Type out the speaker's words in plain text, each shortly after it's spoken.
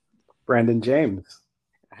Brandon James.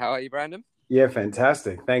 How are you, Brandon? Yeah,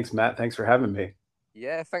 fantastic. Thanks, Matt. Thanks for having me.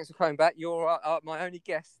 Yeah, thanks for coming back. You're my only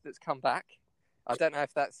guest that's come back. I don't know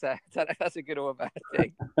if that's I don't know if that's a good or a bad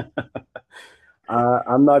thing.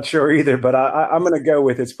 I'm not sure either, but I'm going to go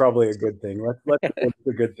with it's probably a good thing. Let's go with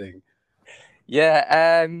a good thing.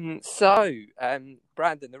 Yeah.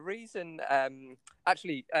 Brandon, the reason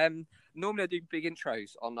normally I do big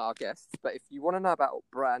intros on our guests, but if you want to know about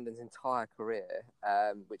Brandon's entire career,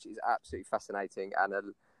 which is absolutely fascinating and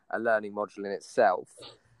a learning module in itself,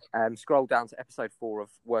 scroll down to episode 4 of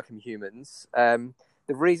Working Humans. The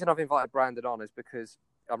reason I've invited Brandon on is because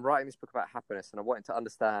I'm writing this book about happiness, and I wanted to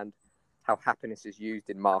understand how happiness is used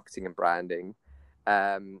in marketing and branding.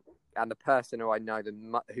 And the person who I know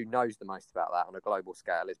who knows the most about that on a global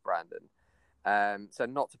scale is Brandon. So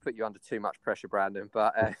not to put you under too much pressure, Brandon,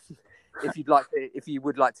 but if you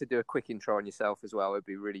would like to do a quick intro on yourself as well, it'd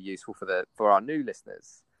be really useful for our new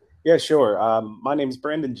listeners. Yeah, sure. My name is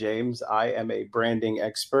Brandon James. I am a branding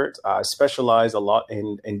expert. I specialize a lot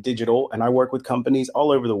in digital, and I work with companies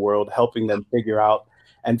all over the world, helping them figure out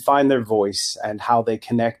and find their voice and how they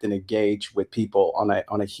connect and engage with people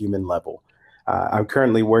on a human level. I'm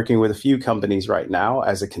currently working with a few companies right now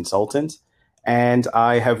as a consultant, and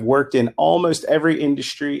I have worked in almost every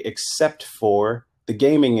industry except for the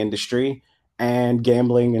gaming industry and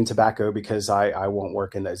gambling and tobacco because I won't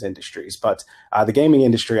work in those industries. But the gaming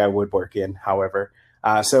industry I would work in, however.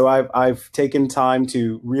 So I've taken time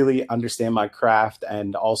to really understand my craft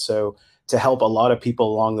and also to help a lot of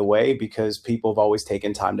people along the way because people have always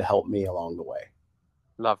taken time to help me along the way.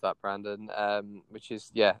 Love that, Brandon. Which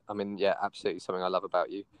is, absolutely something I love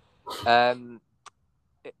about you.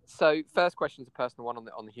 So first question is a personal one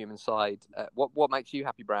on the human side. What makes you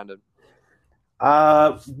happy, Brandon?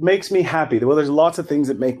 Makes me happy. Well, there's lots of things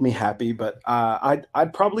that make me happy, but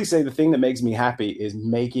I'd probably say the thing that makes me happy is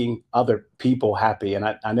making other people happy. And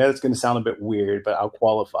I know it's going to sound a bit weird, but I'll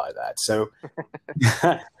qualify that. So,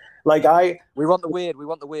 we want the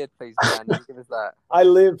weird, please, Brandon. Give us that. I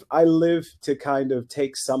live to kind of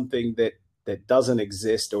take something that doesn't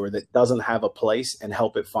exist or that doesn't have a place and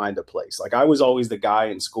help it find a place. Like I was always the guy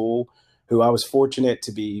in school who I was fortunate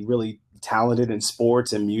to be really talented in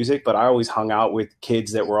sports and music, but I always hung out with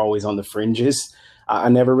kids that were always on the fringes. I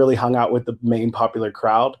never really hung out with the main popular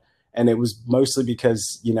crowd. And it was mostly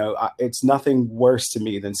because, it's nothing worse to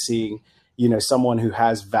me than seeing, someone who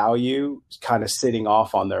has value kind of sitting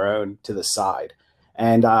off on their own to the side.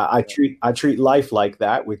 And I treat life like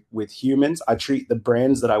that with humans. I treat the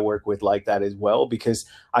brands that I work with like that as well, because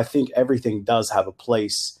I think everything does have a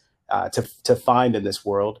place to find in this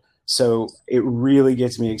world. So it really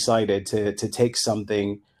gets me excited to take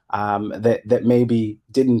something that maybe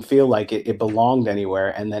didn't feel like it belonged anywhere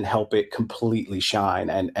and then help it completely shine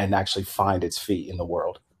and actually find its feet in the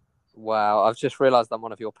world. Wow, I've just realised I'm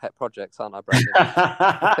one of your pet projects, aren't I,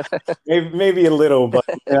 Brandon? maybe a little, but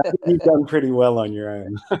you've done pretty well on your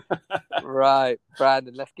own. Right,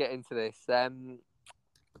 Brandon, let's get into this.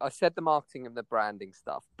 I said the marketing and the branding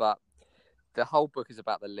stuff, but the whole book is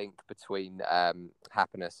about the link between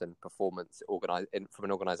happiness and performance from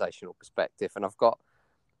an organizational perspective. And I've got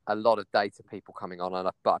a lot of data people coming on,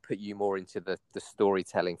 but I put you more into the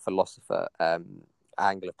storytelling philosopher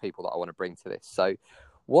angle of people that I want to bring to this. So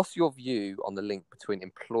what's your view on the link between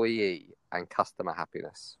employee and customer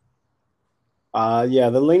happiness? The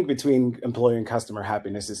link between employee and customer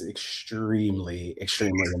happiness is extremely,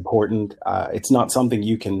 extremely important. It's not something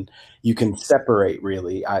you can separate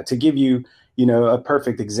really. To give you, a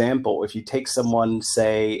perfect example, if you take someone,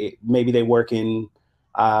 say maybe they work in,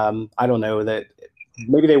 I don't know, that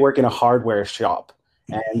maybe they work in a hardware shop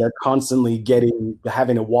and they're constantly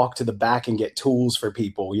having to walk to the back and get tools for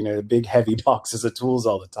people, the big heavy boxes of tools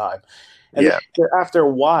all the time. And after a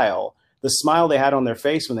while, the smile they had on their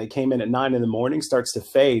face when they came in at 9 a.m. starts to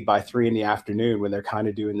fade by 3 p.m. when they're kind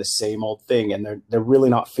of doing the same old thing and they're really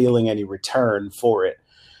not feeling any return for it.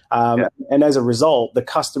 And as a result, the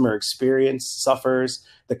customer experience suffers.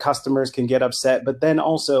 The customers can get upset, but then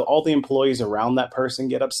also all the employees around that person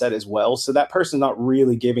get upset as well. So that person's not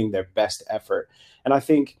really giving their best effort. And I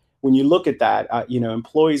think when you look at that,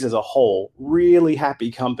 employees as a whole, really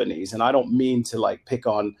happy companies, and I don't mean to pick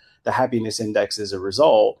on the happiness index as a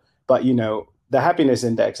result, but, the happiness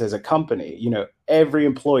index as a company, every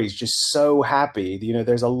employee is just so happy.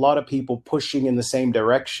 There's a lot of people pushing in the same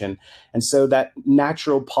direction. And so that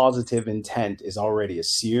natural positive intent is already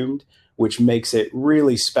assumed. which makes it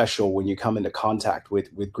really special when you come into contact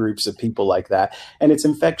with groups of people like that. And it's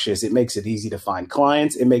infectious. It makes it easy to find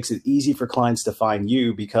clients. It makes it easy for clients to find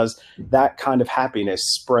you because that kind of happiness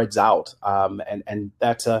spreads out. And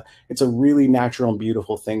it's a really natural and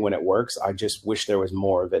beautiful thing when it works. I just wish there was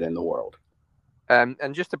more of it in the world.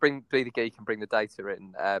 And just to be the geek and bring the data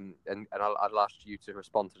in, and I'll ask you to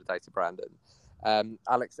respond to the data, Brandon.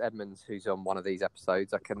 Alex Edmonds, who's on one of these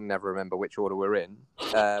episodes, I can never remember which order we're in,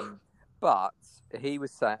 but he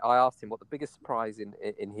was saying, I asked him what the biggest surprise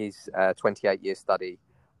in his 28-year study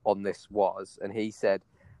on this was, and he said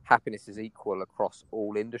happiness is equal across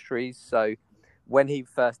all industries. So when he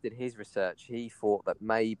first did his research, he thought that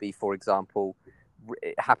maybe, for example,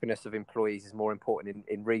 happiness of employees is more important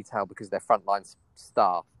in retail because they're frontline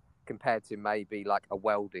staff compared to maybe like a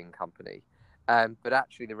welding company. But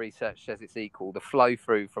actually, the research says it's equal. The flow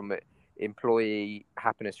through from employee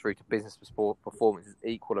happiness through to business performance is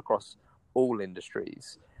equal across all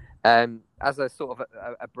industries. As a sort of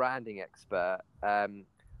a branding expert,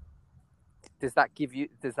 does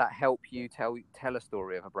that help you tell a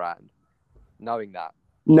story of a brand, knowing that?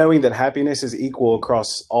 Knowing that happiness is equal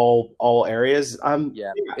across all areas.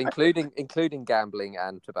 Yeah, including gambling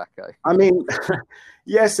and tobacco. I mean,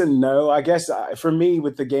 yes and no. I guess for me,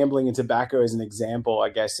 with the gambling and tobacco as an example, I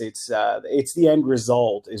guess it's the end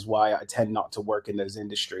result is why I tend not to work in those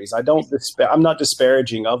industries. I'm not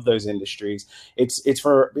disparaging of those industries. It's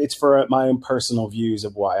for my own personal views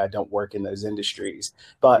of why I don't work in those industries.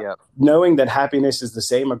 But knowing that happiness is the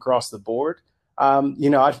same across the board.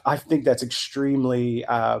 I think that's extremely,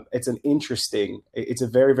 it's a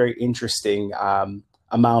very, very interesting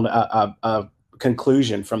amount of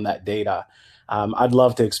conclusion from that data. I'd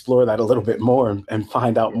love to explore that a little bit more and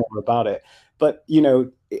find out more about it. But,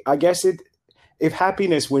 I guess if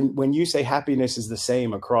happiness, when you say happiness is the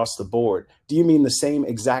same across the board, do you mean the same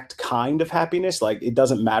exact kind of happiness? Like it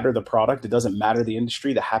doesn't matter the product, it doesn't matter the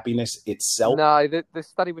industry, the happiness itself? No, the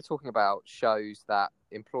study we're talking about shows that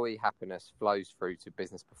employee happiness flows through to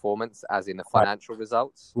business performance, as in the financial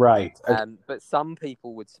results. Right. But some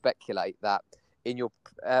people would speculate that in your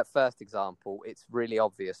first example, it's really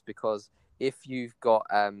obvious because if you've got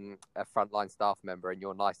a frontline staff member and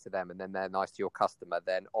you're nice to them and then they're nice to your customer,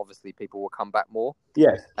 then obviously people will come back more.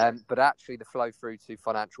 Yes. But actually the flow through to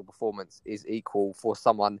financial performance is equal for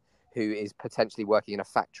someone who is potentially working in a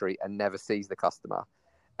factory and never sees the customer.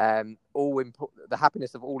 The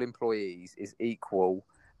happiness of all employees is equal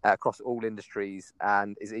across all industries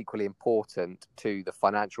and is equally important to the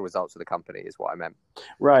financial results of the company, is what I meant.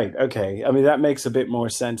 Right. Okay. I mean, that makes a bit more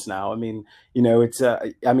sense now. I mean,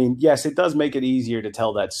 yes, it does make it easier to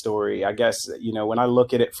tell that story. I guess, when I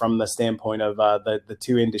look at it from the standpoint of the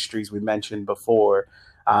two industries we mentioned before,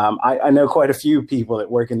 I know quite a few people that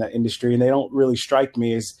work in that industry, and they don't really strike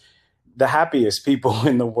me as the happiest people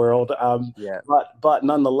in the world. But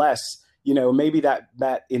nonetheless, maybe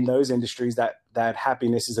that in those industries that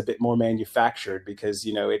happiness is a bit more manufactured because,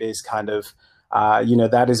 it is kind of,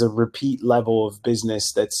 that is a repeat level of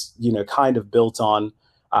business that's, kind of built on,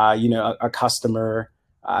 a customer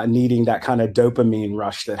needing that kind of dopamine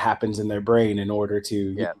rush that happens in their brain in order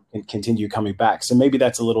to continue coming back. So maybe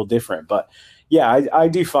that's a little different. But yeah, I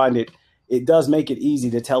do find it does make it easy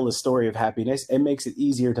to tell the story of happiness. It makes it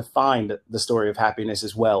easier to find the story of happiness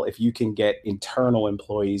as well if you can get internal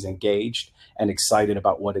employees engaged and excited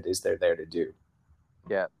about what it is they're there to do.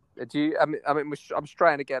 Yeah. I'm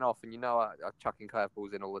straying again off, and I'm chucking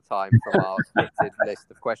curveballs in all the time from our scripted list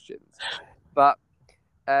of questions. But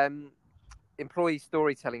employee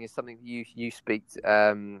storytelling is something that you speak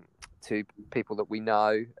to people that we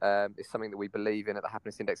know. It's something that we believe in at the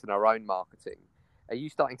Happiness Index in our own marketing. Are you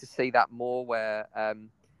starting to see that more where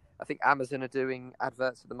I think Amazon are doing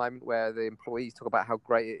adverts at the moment where the employees talk about how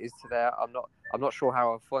great it is to their... I'm not sure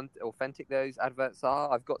how authentic those adverts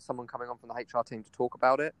are. I've got someone coming on from the HR team to talk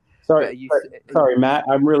about it. Sorry, Matt.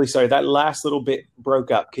 I'm really sorry. That last little bit broke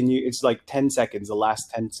up. It's like 10 seconds, the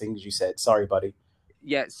last 10 things you said. Sorry, buddy.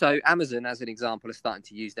 Yeah, so Amazon, as an example, are starting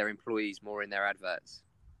to use their employees more in their adverts.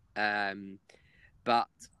 But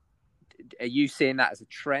are you seeing that as a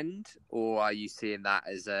trend, or are you seeing that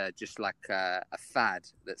as just like a fad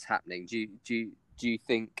that's happening? Do you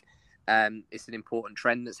think it's an important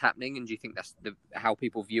trend that's happening, and do you think that's how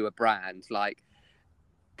people view a brand? Like,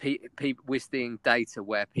 we're seeing data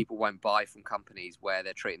where people won't buy from companies where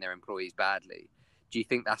they're treating their employees badly. Do you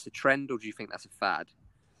think that's a trend, or do you think that's a fad?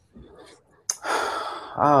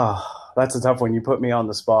 That's a tough one. You put me on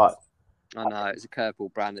the spot. I know, it's a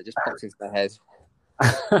curveball, brand that just pops into my head.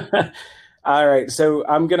 All right, so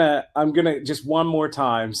I'm gonna just one more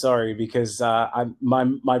time. Sorry, because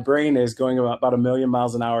my brain is going about a million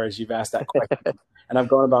miles an hour as you've asked that question, and I've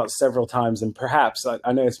gone about several times. And perhaps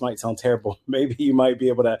I know this might sound terrible. Maybe you might be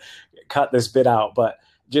able to cut this bit out, but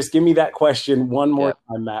just give me that question one more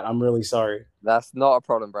Yeah, time, Matt. I'm really sorry. that's not a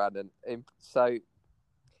problem, Brandon. So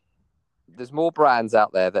there's more brands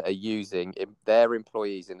out there that are using their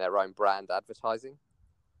employees in their own brand advertising.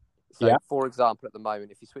 So, Yeah. for example, at the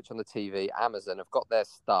moment, if you switch on the TV, Amazon have got their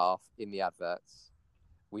staff in the adverts.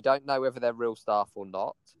 We don't know whether they're real staff or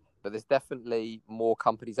not, but there's definitely more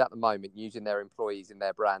companies at the moment using their employees in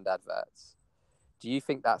their brand adverts. Do you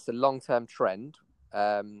think that's a long-term trend,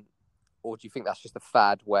 or do you think that's just a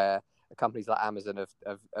fad where companies like Amazon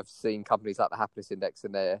have seen companies like the Happiness Index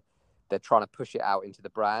and they're trying to push it out into the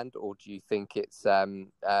brand, or do you think it's do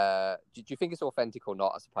you think it's authentic or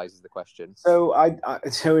not? I suppose is the question. So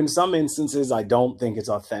so in some instances I don't think it's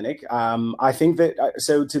authentic. I think that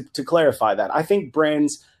so to clarify that, I think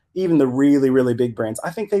brands, even the really big brands,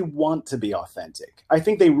 I think they want to be authentic. I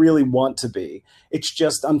think they really want to be. It's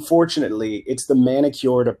just unfortunately it's the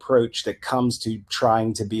manicured approach that comes to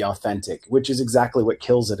trying to be authentic, which is exactly what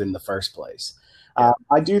kills it in the first place. Yeah,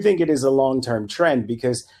 I do think it is a long-term trend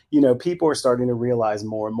because people are starting to realize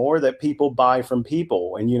more and more that people buy from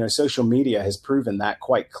people, and social media has proven that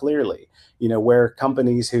quite clearly. Where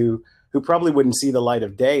companies who probably wouldn't see the light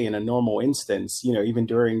of day in a normal instance, even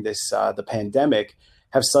during this the pandemic,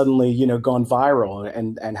 have suddenly gone viral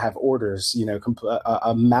and have orders,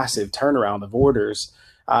 a massive turnaround of orders,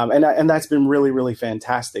 and that's been really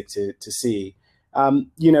fantastic to see.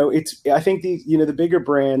 It's I think the bigger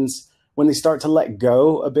brands, when they start to let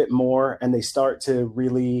go a bit more and they start to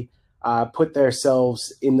really put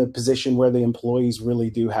themselves in the position where the employees really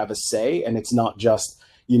do have a say, and it's not just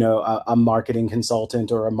a marketing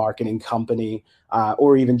consultant or a marketing company,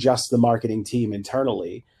 or even just the marketing team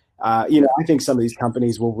internally. yeah, I think some of these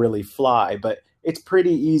companies will really fly, but it's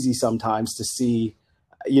pretty easy sometimes to see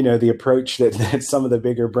the approach that some of the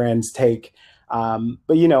bigger brands take.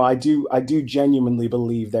 But I do genuinely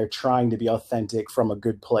believe they're trying to be authentic from a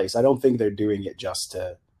good place. I don't think they're doing it just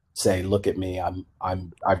to say, "Look at me,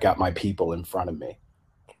 I've got my people in front of me."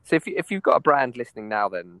 So if you've got a brand listening now,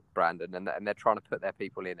 then Brandon, and they're trying to put their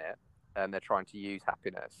people in it, and they're trying to use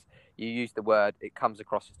happiness, you use the word. It comes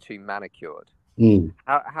across as too manicured. Mm.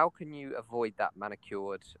 How can you avoid that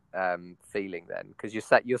manicured feeling then? Because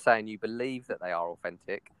you're saying you believe that they are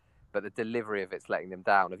authentic, but the delivery of it's letting them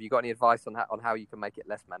down. Have you got any advice on how you can make it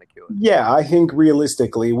less manicured? Yeah, I think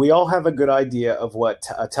realistically, we all have a good idea of what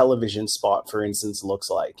a television spot, for instance, looks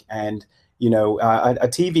like. And, a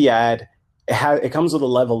TV ad, it comes with a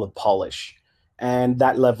level of polish. And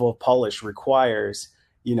that level of polish requires,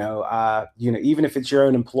 even if it's your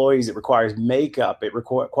own employees, it requires makeup. It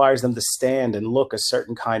requires them to stand and look a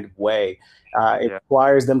certain kind of way. It Yeah,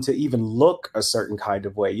 requires them to even look a certain kind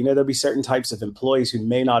of way. There'll be certain types of employees who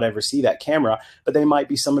may not ever see that camera, but they might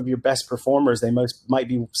be some of your best performers. They might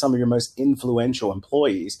be some of your most influential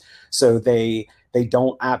employees. So they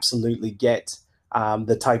don't absolutely get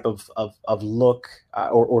the type of look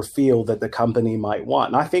or feel that the company might want.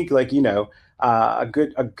 And I think, like, a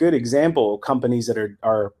good example of companies that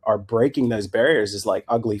are breaking those barriers is like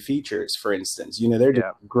Ugly Features, for instance. They're doing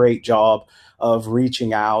yeah, a great job of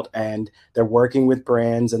reaching out, and they're working with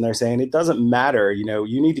brands, and they're saying it doesn't matter.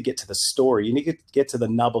 You need to get to the story. You need to get to the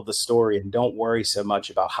nub of the story, and don't worry so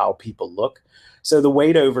much about how people look. So the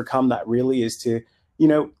way to overcome that really is to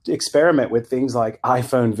experiment with things like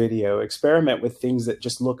iPhone video, experiment with things that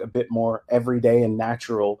just look a bit more everyday and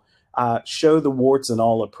natural, show the warts and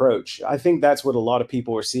all approach. I think that's what a lot of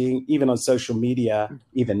people are seeing, even on social media,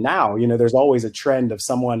 even now. There's always a trend of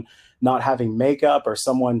someone not having makeup, or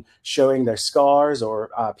someone showing their scars, or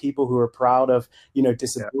people who are proud of, yeah,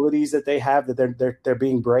 disabilities that they have, that they're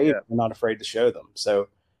being brave yeah. and not afraid to show them. So,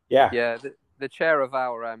 yeah. Yeah, the chair of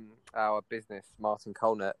our business, Martin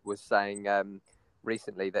Colnett, was saying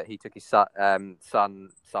recently that he took his son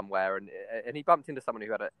somewhere, and he bumped into someone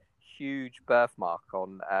who had a huge birthmark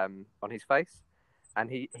on his face, and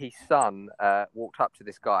his son walked up to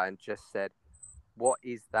this guy and just said, "What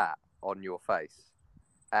is that on your face?"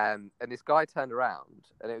 And this guy turned around,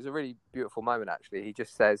 and it was a really beautiful moment actually. He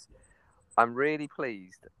just says, "I'm really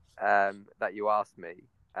pleased that you asked me,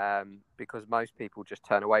 because most people just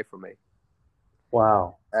turn away from me."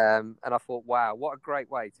 Wow. And I thought, wow, what a great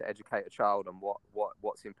way to educate a child on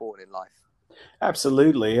what's important in life.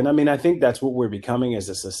 Absolutely. And I mean, I think that's what we're becoming as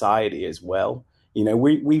a society as well.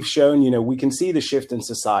 We've shown, we can see the shift in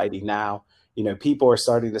society now. people are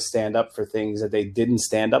starting to stand up for things that they didn't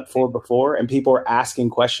stand up for before, and people are asking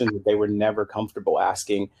questions that they were never comfortable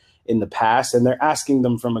asking in the past, and they're asking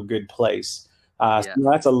them from a good place. Yeah. So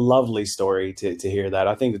that's a lovely story to hear that.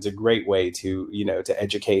 I think it's a great way to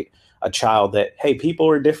educate a child that, hey, people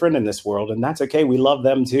are different in this world, and that's okay. We love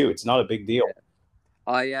them too. It's not a big deal. Yeah.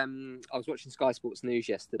 I was watching Sky Sports News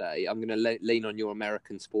yesterday. I'm going to lean on your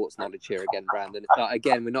American sports knowledge here again, Brandon.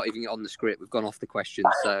 Again, we're not even on the script. We've gone off the questions,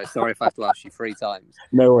 so sorry if I have to ask you 3 times.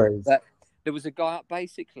 No worries. But there was a guy,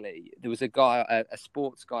 a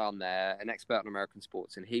sports guy on there, an expert on American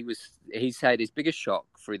sports, and he said his biggest shock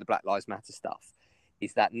through the Black Lives Matter stuff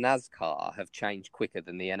is that NASCAR have changed quicker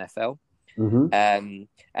than the NFL. Mm-hmm.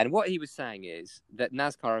 And what he was saying is that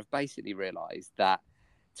NASCAR have basically realised that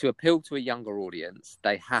to appeal to a younger audience,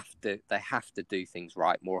 they have to do things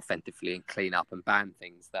right more effectively and clean up and ban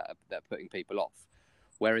things that are putting people off.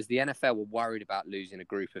 Whereas the NFL were worried about losing a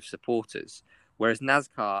group of supporters. Whereas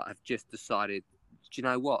NASCAR have just decided, do you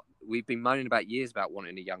know what? We've been moaning about years about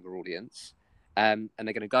wanting a younger audience, and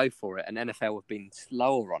they're going to go for it. And NFL have been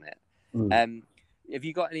slower on it. Mm. Have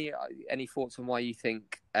you got any thoughts on why you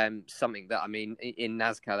think something that, I mean, in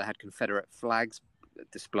NASCAR they had Confederate flags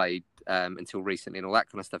displayed until recently and all that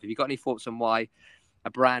kind of stuff. Have you got any thoughts on why a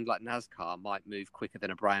brand like NASCAR might move quicker than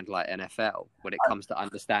a brand like NFL when it comes to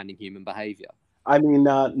understanding human behavior? I mean,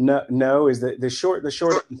 no is the short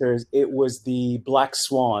answer is it was the black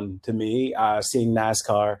swan to me, seeing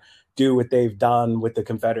NASCAR do what they've done with the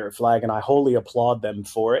Confederate flag, and I wholly applaud them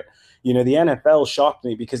for it. The NFL shocked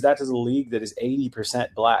me because that is a league that is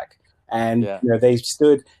 80% black. And they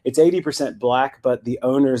stood. It's 80% black, but the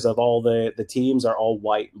owners of all the teams are all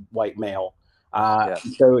white male.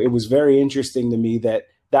 So it was very interesting to me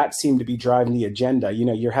that seemed to be driving the agenda.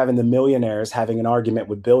 You're having the millionaires having an argument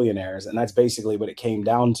with billionaires, and that's basically what it came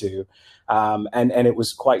down to. And it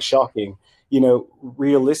was quite shocking.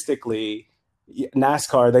 Realistically,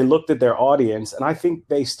 NASCAR, they looked at their audience, and I think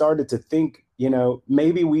they started to think,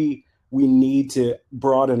 maybe we need to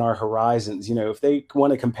broaden our horizons. If they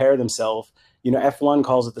want to compare themselves, F1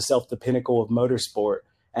 calls it the pinnacle of motorsport,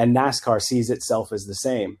 and NASCAR sees itself as the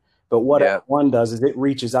same. But what F1 does is it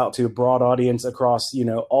reaches out to a broad audience across,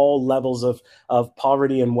 all levels of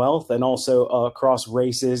poverty and wealth, and also across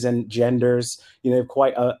races and genders.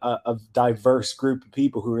 Quite a diverse group of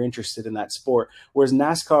people who are interested in that sport. Whereas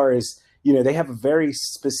NASCAR is, they have a very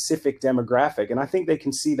specific demographic, and I think they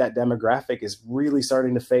can see that demographic is really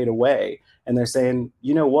starting to fade away. And they're saying,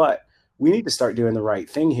 you know what, we need to start doing the right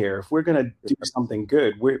thing here. If we're going to do something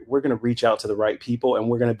good, we're going to reach out to the right people, and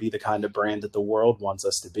we're going to be the kind of brand that the world wants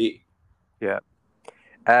us to be. Yeah.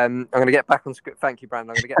 I'm going to get back on script. Thank you,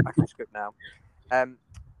 Brandon. I'm going to get back on script now.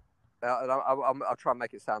 I'll try and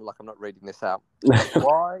make it sound like I'm not reading this out.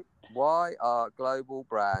 Why are global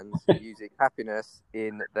brands using happiness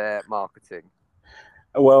in their marketing?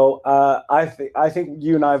 Well, I think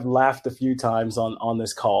you and I have laughed a few times on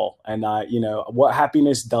this call, and what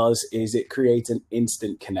happiness does is it creates an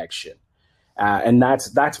instant connection, and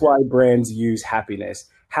that's why brands use happiness.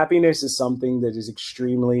 Happiness is something that is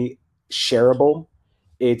extremely shareable.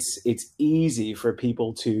 It's easy for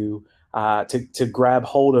people to grab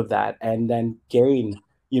hold of that and then gain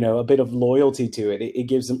a bit of loyalty to it.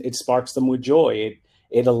 It sparks them with joy.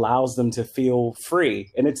 It allows them to feel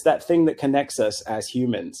free. And it's that thing that connects us as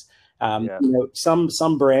humans.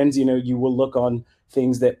 Some brands, you will look on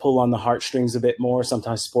things that pull on the heartstrings a bit more,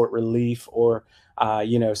 sometimes Sport Relief or,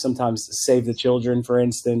 sometimes Save the Children, for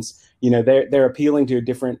instance. They're appealing to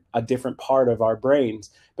a different part of our brains.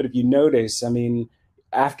 But if you notice, I mean,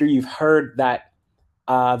 after you've heard that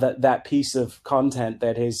piece of content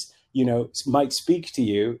that is, might speak to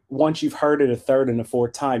you, once you've heard it a third and a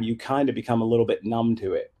fourth time, you kind of become a little bit numb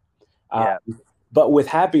to it. But with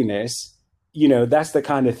happiness, that's the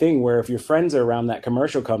kind of thing where if your friends are around, that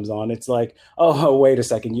commercial comes on, it's like, oh, wait a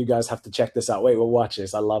second, you guys have to check this out. Wait, well, watch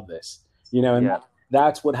this. I love this.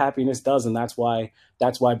 That's what happiness does. And that's why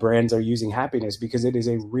brands are using happiness, because it is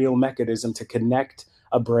a real mechanism to connect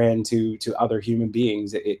a brand to other human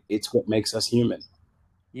beings. It's what makes us human.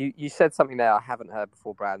 You said something there I haven't heard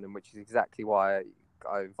before, Brandon, which is exactly why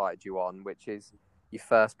I invited you on, which is your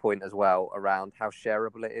first point as well around how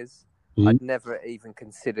shareable it is. Mm-hmm. I'd never even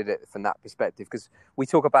considered it from that perspective, because we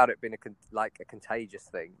talk about it being a contagious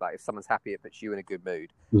thing. Like if someone's happy, it puts you in a good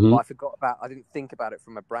mood. Mm-hmm. But I didn't think about it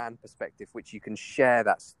from a brand perspective, which you can share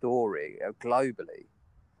that story globally.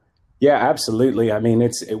 Yeah, absolutely. I mean,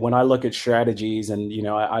 when I look at strategies and,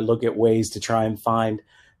 I look at ways to try and find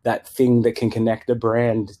that thing that can connect a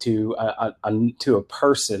brand to a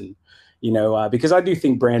person, because I do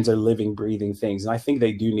think brands are living, breathing things. And I think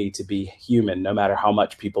they do need to be human, no matter how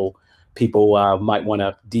much people people might want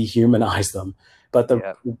to dehumanize them. But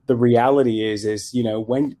Yeah. the reality is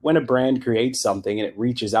when a brand creates something and it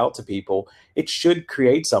reaches out to people, it should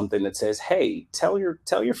create something that says, hey, tell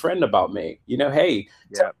your friend about me. Hey,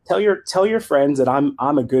 Yeah. tell your friends that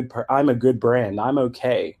I'm a good brand. I'm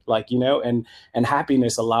okay. And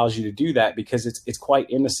happiness allows you to do that because it's quite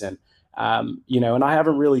innocent. And I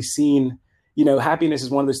haven't really seen, happiness is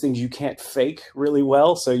one of those things you can't fake really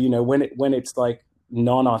well. So, when it's like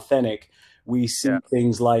non-authentic, we see Yeah.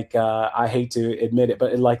 things like I hate to admit it,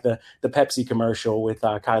 but like the Pepsi commercial with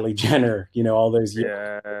Kylie Jenner, all those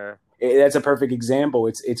years. Yeah. That's a perfect example.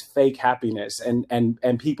 It's fake happiness,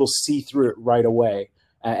 and people see through it right away,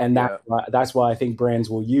 and Yeah. that's why I think brands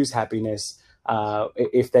will use happiness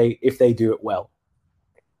if they do it well.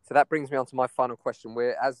 So that brings me on to my final question.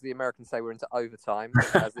 As the Americans say, we're into overtime.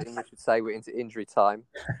 As the English would say, we're into injury time.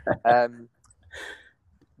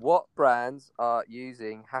 What brands are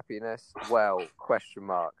using happiness well? Question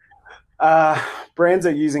mark. Brands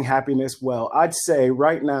are using happiness well. I'd say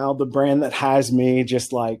right now the brand that has me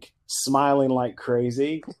just like smiling like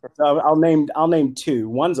crazy. So I'll name two.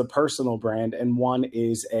 One's a personal brand, and one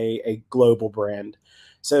is a global brand.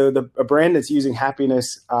 So a brand that's using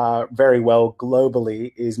happiness very well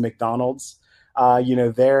globally is McDonald's.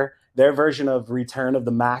 Their version of Return of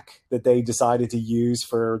the Mac that they decided to use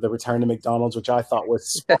for the Return to McDonald's, which I thought was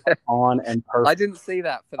spot on and I perfect. didn't see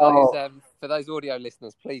that. Oh, For those audio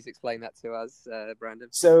listeners, please explain that to us, Brandon.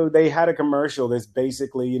 so they had a commercial that's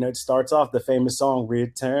basically, it starts off the famous song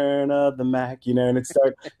 "Return of the Mac," and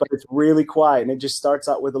but it's really quiet, and it just starts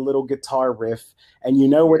out with a little guitar riff, and you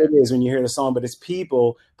know what it is when you hear the song. But it's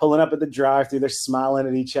people pulling up at the drive-thru, they're smiling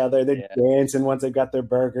at each other, they're dancing once they've got their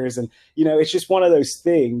burgers, and it's just one of those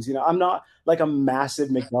things. I'm not like a massive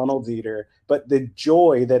McDonald's eater, but the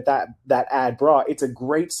joy that ad brought, it's a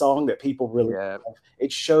great song that people really love.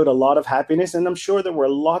 It showed a lot of happiness, and I'm sure there were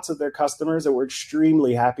lots of their customers that were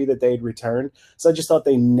extremely happy that they'd returned. So I just thought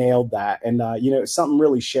they nailed that. And, something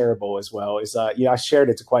really shareable as well is, I shared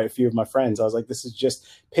it to quite a few of my friends. I was like, this is just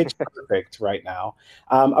pitch perfect right now.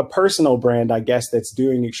 A personal brand, I guess, that's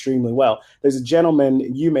doing extremely well. There's a gentleman,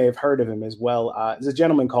 you may have heard of him as well. There's a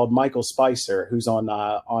gentleman called Michael Spicer who's on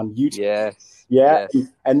YouTube. Yes. Yeah. Yes.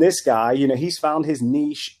 And this guy, he's found his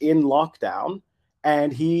niche in lockdown,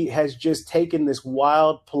 and he has just taken this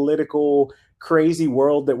wild political crazy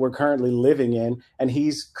world that we're currently living in, and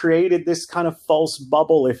he's created this kind of false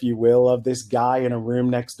bubble, if you will, of this guy in a room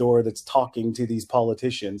next door that's talking to these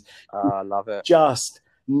politicians. I love it. Just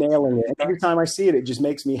nailing it. And every time I see it, it just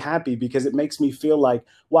makes me happy because it makes me feel like,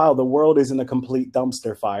 wow, the world isn't a complete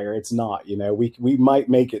dumpster fire. It's not. We might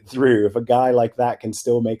make it through if a guy like that can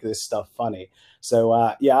still make this stuff funny. So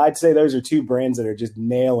I'd say those are two brands that are just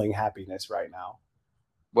nailing happiness right now.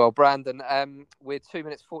 Well, Brandon, we're 2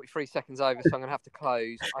 minutes 43 seconds over, so I'm going to have to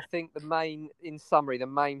close. I think in summary, the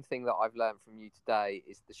main thing that I've learned from you today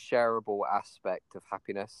is the shareable aspect of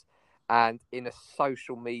happiness. And in a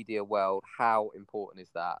social media world, how important is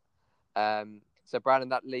that? So, Brandon,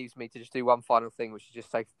 that leaves me to just do one final thing, which is just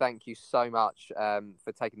say thank you so much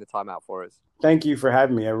for taking the time out for us. Thank you for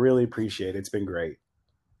having me. I really appreciate it. It's been great.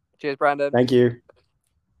 Cheers, Brandon. Thank you.